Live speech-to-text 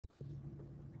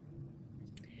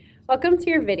Welcome to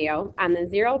your video on the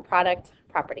zero product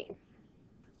property.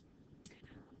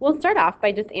 We'll start off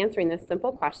by just answering this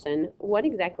simple question, what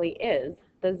exactly is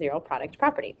the zero product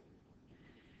property?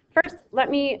 First, let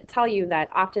me tell you that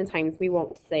oftentimes we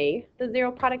won't say the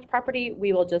zero product property,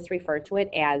 we will just refer to it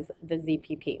as the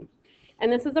ZPP.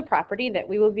 And this is a property that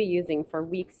we will be using for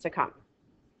weeks to come.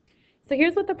 So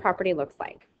here's what the property looks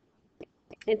like.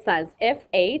 It says if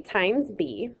A times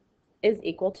B is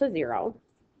equal to 0,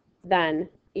 then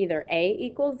either A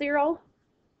equals 0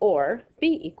 or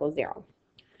B equals 0.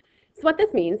 So what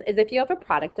this means is if you have a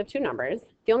product of two numbers,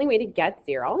 the only way to get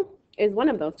 0 is one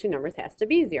of those two numbers has to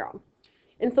be 0.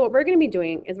 And so what we're going to be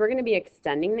doing is we're going to be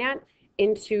extending that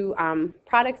into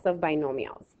products of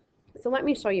binomials. So let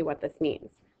me show you what this means.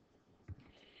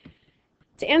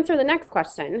 To answer the next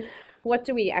question, what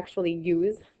do we actually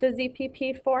use the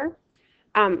ZPP for?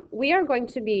 We are going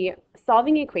to be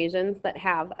solving equations that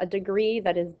have a degree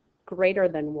that is greater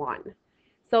than 1.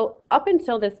 So up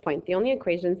until this point, the only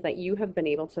equations that you have been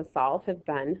able to solve have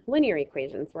been linear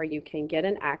equations where you can get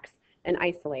an x and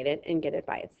isolate it and get it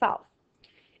by itself.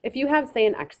 If you have, say,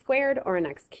 an x squared or an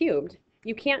x cubed,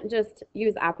 you can't just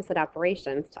use opposite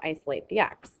operations to isolate the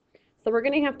x. So we're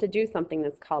going to have to do something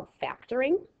that's called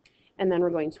factoring, and then we're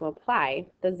going to apply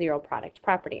the zero product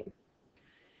property.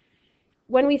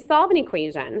 When we solve an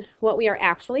equation, what we are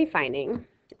actually finding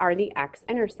are the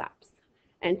x-intercepts.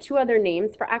 And two other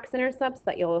names for x-intercepts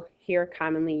that you'll hear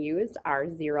commonly used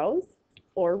are zeros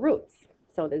or roots.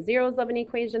 So the zeros of an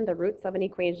equation, the roots of an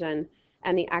equation,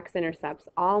 and the x-intercepts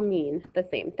all mean the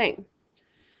same thing.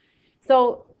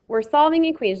 So we're solving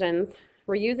equations,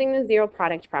 we're using the zero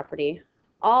product property,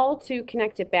 all to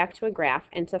connect it back to a graph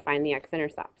and to find the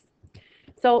x-intercepts.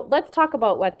 So let's talk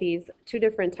about what these two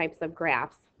different types of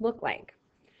graphs look like.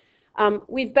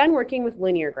 We've been working with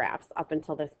linear graphs up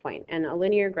until this point, and a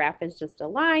linear graph is just a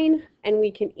line, and we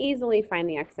can easily find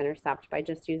the x-intercept by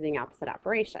just using opposite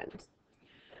operations.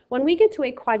 When we get to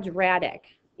a quadratic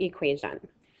equation,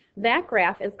 that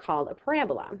graph is called a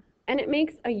parabola, and it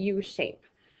makes a U shape.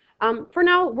 For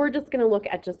now, we're just going to look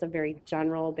at just a very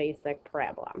general, basic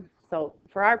parabola. So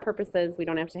for our purposes, we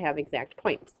don't have to have exact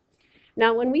points.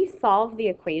 Now, when we solve the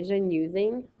equation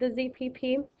using the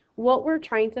ZPP, what we're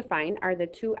trying to find are the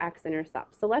two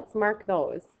x-intercepts. So let's mark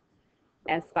those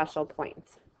as special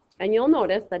points. And you'll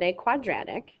notice that a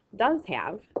quadratic does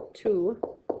have two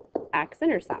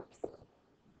x-intercepts.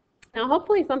 Now,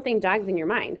 hopefully something jogs in your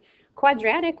mind.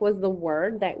 Quadratic was the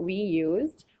word that we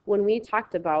used when we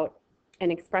talked about an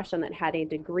expression that had a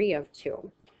degree of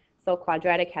 2. So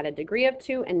quadratic had a degree of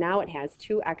 2, and now it has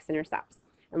two x-intercepts.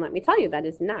 And let me tell you, that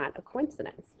is not a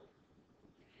coincidence.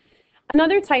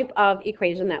 Another type of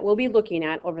equation that we'll be looking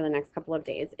at over the next couple of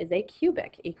days is a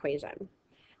cubic equation.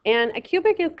 And a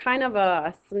cubic is kind of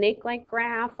a snake-like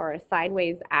graph or a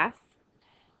sideways S.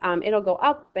 It'll go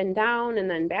up and down and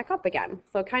then back up again.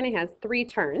 So it kind of has 3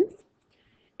 turns.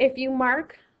 If you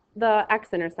mark the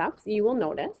x-intercepts, you will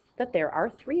notice that there are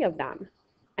 3 of them.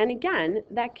 And again,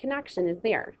 that connection is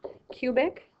there.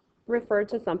 Cubic referred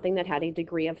to something that had a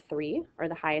degree of 3, or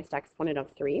the highest exponent of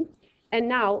 3. And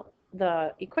now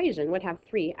the equation would have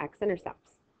 3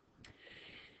 x-intercepts.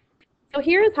 So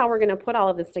here is how we're going to put all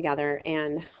of this together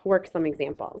and work some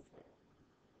examples.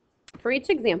 For each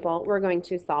example, we're going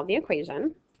to solve the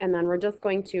equation, and then we're just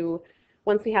going to,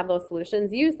 once we have those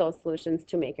solutions, use those solutions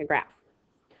to make a graph.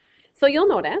 So you'll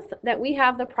notice that we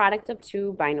have the product of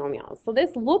two binomials. So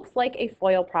this looks like a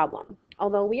FOIL problem,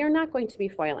 although we are not going to be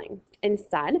foiling.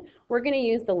 Instead, we're going to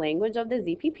use the language of the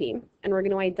ZPP, and we're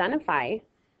going to identify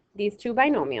these two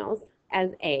binomials as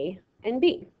A and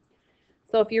B.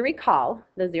 So if you recall,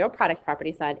 the zero product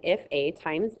property said if A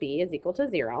times B is equal to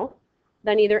 0,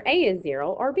 then either A is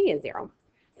 0 or B is 0.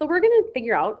 So we're going to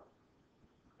figure out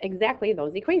exactly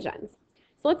those equations.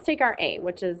 So let's take our A,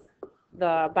 which is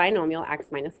the binomial x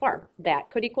minus 4. That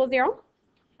could equal 0,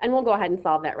 and we'll go ahead and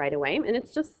solve that right away. And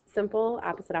it's just simple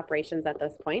opposite operations at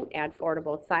this point. Add 4 to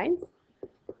both sides,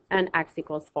 and x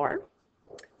equals 4.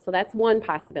 So that's one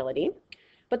possibility.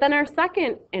 But then our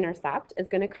second intercept is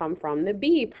going to come from the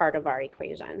b part of our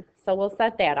equation. So we'll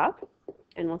set that up,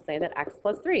 and we'll say that x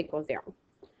plus 3 equals 0.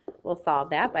 We'll solve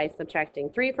that by subtracting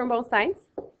 3 from both sides,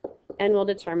 and we'll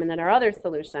determine that our other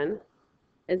solution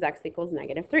is x equals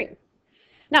negative 3.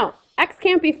 Now, x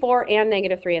can't be 4 and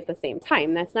negative 3 at the same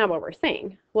time. That's not what we're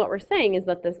saying. What we're saying is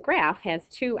that this graph has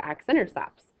two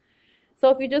x-intercepts. So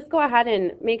if you just go ahead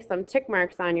and make some tick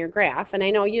marks on your graph, and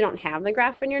I know you don't have the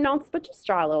graph in your notes, but just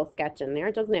draw a little sketch in there.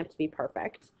 It doesn't have to be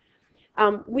perfect.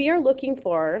 We are looking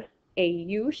for a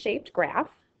U-shaped graph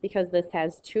because this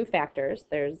has two factors.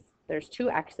 There's two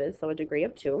x's, so a degree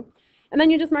of 2. And then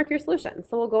you just mark your solution.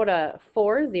 So we'll go to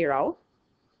 4, 0,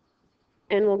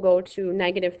 and we'll go to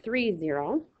negative 3,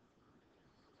 0.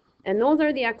 And those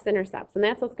are the x-intercepts, and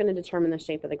that's what's going to determine the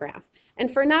shape of the graph.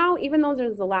 And for now, even though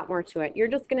there's a lot more to it, you're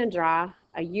just going to draw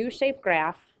a U-shaped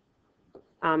graph.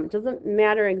 Doesn't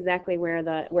matter exactly where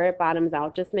it bottoms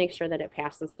out, just make sure that it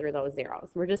passes through those zeros.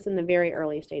 We're just in the very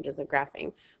early stages of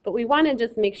graphing. But we want to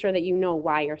just make sure that you know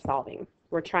why you're solving.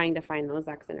 We're trying to find those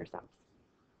x-intercepts.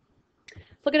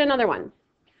 Let's look at another one.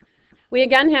 We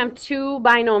again have two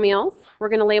binomials. We're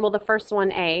going to label the first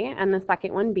one A and the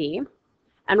second one B.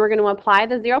 And we're going to apply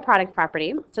the zero product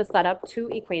property to set up two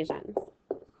equations.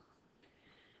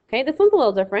 Okay, this one's a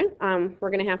little different. We're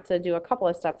going to have to do a couple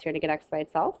of steps here to get x by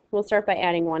itself. We'll start by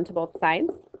adding 1 to both sides.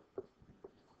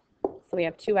 So we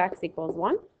have 2x equals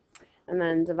 1. And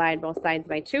then divide both sides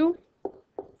by 2.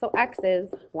 So x is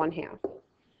 1/2.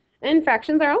 And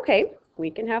fractions are okay.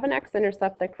 We can have an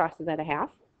x-intercept that crosses at 1/2.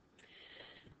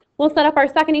 We'll set up our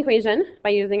second equation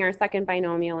by using our second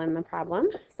binomial in the problem.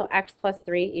 So x plus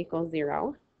 3 equals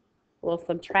 0. We'll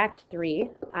subtract 3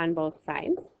 on both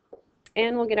sides.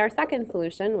 And we'll get our second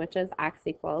solution, which is x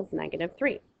equals negative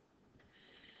 3.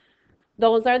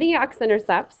 Those are the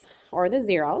x-intercepts, or the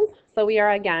zeros. So we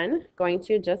are, again, going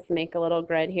to just make a little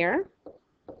grid here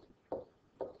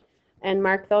and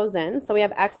mark those in. So we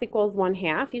have x equals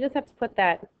 1/2. You just have to put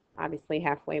that, obviously,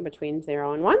 halfway between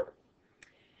 0 and 1.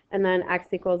 And then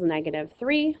x equals negative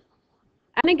 3.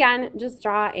 And again, just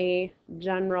draw a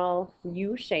general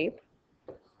U shape,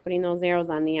 putting those arrows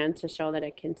on the end to show that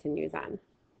it continues on.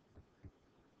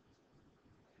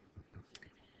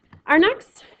 Our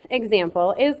next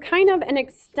example is kind of an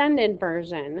extended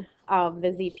version of the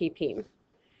ZPP.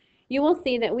 You will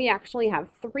see that we actually have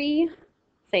 3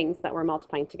 things that we're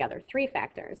multiplying together, 3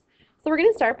 factors. So we're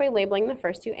going to start by labeling the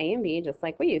first two A and B, just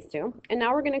like we used to. And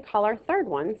now we're going to call our third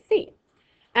one C.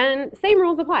 And same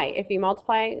rules apply. If you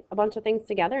multiply a bunch of things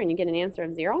together and you get an answer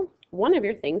of 0, one of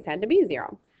your things had to be 0.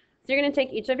 So you're going to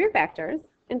take each of your factors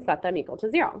and set them equal to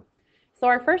 0. So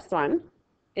our first one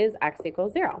is x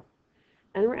equals 0.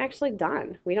 And we're actually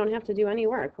done. We don't have to do any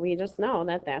work. We just know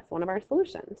that that's one of our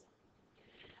solutions.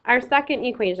 Our second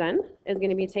equation is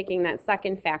going to be taking that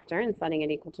second factor and setting it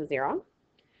equal to 0.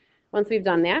 Once we've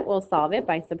done that, we'll solve it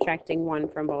by subtracting 1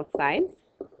 from both sides.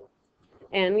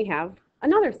 And we have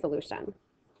another solution.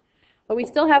 But we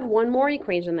still have one more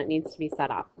equation that needs to be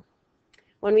set up.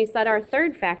 When we set our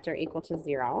third factor equal to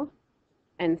 0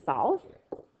 and solve,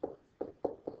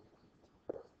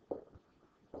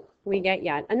 we get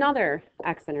yet another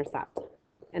x-intercept.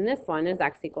 And this one is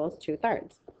x equals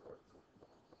 2/3.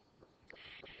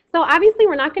 So obviously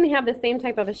we're not going to have the same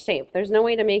type of a shape. There's no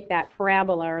way to make that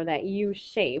parabola or that U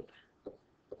shape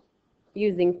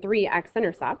using 3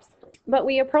 x-intercepts, but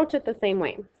we approach it the same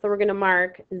way. So we're going to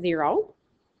mark 0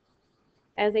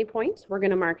 as a point. We're going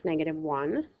to mark negative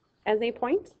 1 as a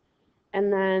point,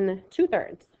 and then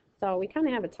 2/3. So we kind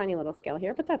of have a tiny little scale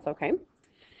here, but that's okay.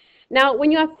 Now,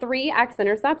 when you have 3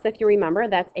 x-intercepts, if you remember,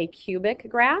 that's a cubic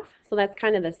graph. So that's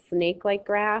kind of the snake-like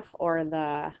graph or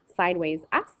the sideways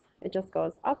S. It just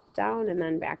goes up, down, and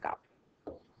then back up.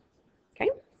 Okay,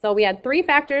 so we had 3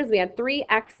 factors, we had 3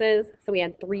 x's, so we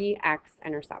had 3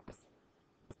 x-intercepts.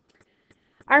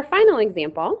 Our final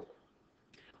example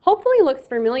hopefully looks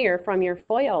familiar from your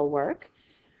FOIL work.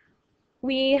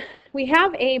 We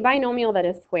have a binomial that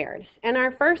is squared, and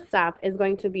our first step is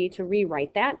going to be to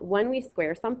rewrite that. When we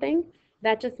square something,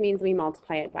 that just means we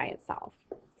multiply it by itself.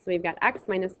 So we've got x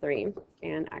minus 3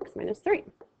 and x minus 3.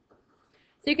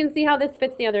 So you can see how this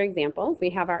fits the other examples.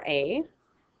 We have our A,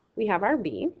 we have our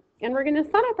B, and we're going to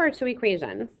set up our 2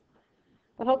 equations.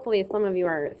 But hopefully some of you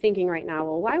are thinking right now,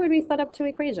 well, why would we set up 2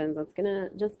 equations? It's going to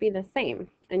just be the same.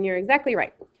 And you're exactly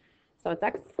right. So it's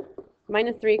x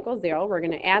minus 3 equals 0. We're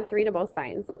going to add 3 to both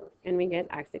sides, and we get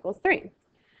x equals 3.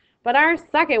 But our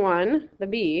second one, the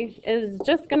B, is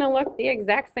just going to look the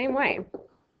exact same way.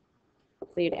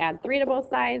 So you'd add 3 to both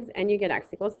sides, and you get x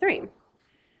equals 3.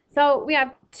 So we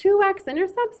have 2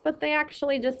 x-intercepts, but they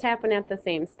actually just happen at the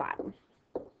same spot.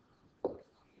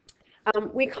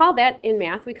 We call that, in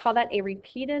math, we call that a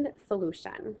repeated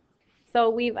solution. So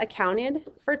we've accounted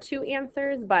for 2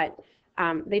 answers, but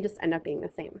they just end up being the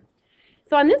same.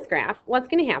 So on this graph, what's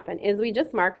going to happen is we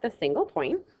just mark the single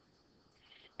point,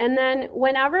 and then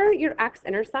whenever your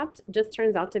x-intercept just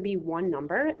turns out to be one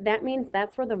number, that means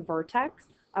that's where the vertex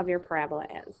of your parabola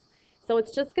is. So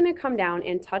it's just going to come down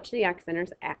and touch the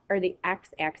x-axis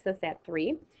at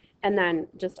 3, and then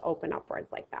just open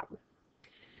upwards like that.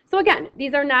 So again,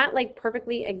 these are not like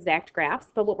perfectly exact graphs,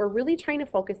 but what we're really trying to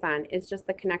focus on is just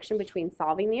the connection between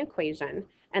solving the equation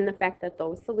and the fact that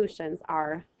those solutions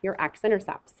are your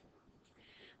x-intercepts.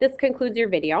 This concludes your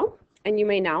video, and you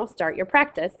may now start your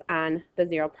practice on the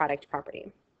zero product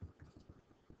property.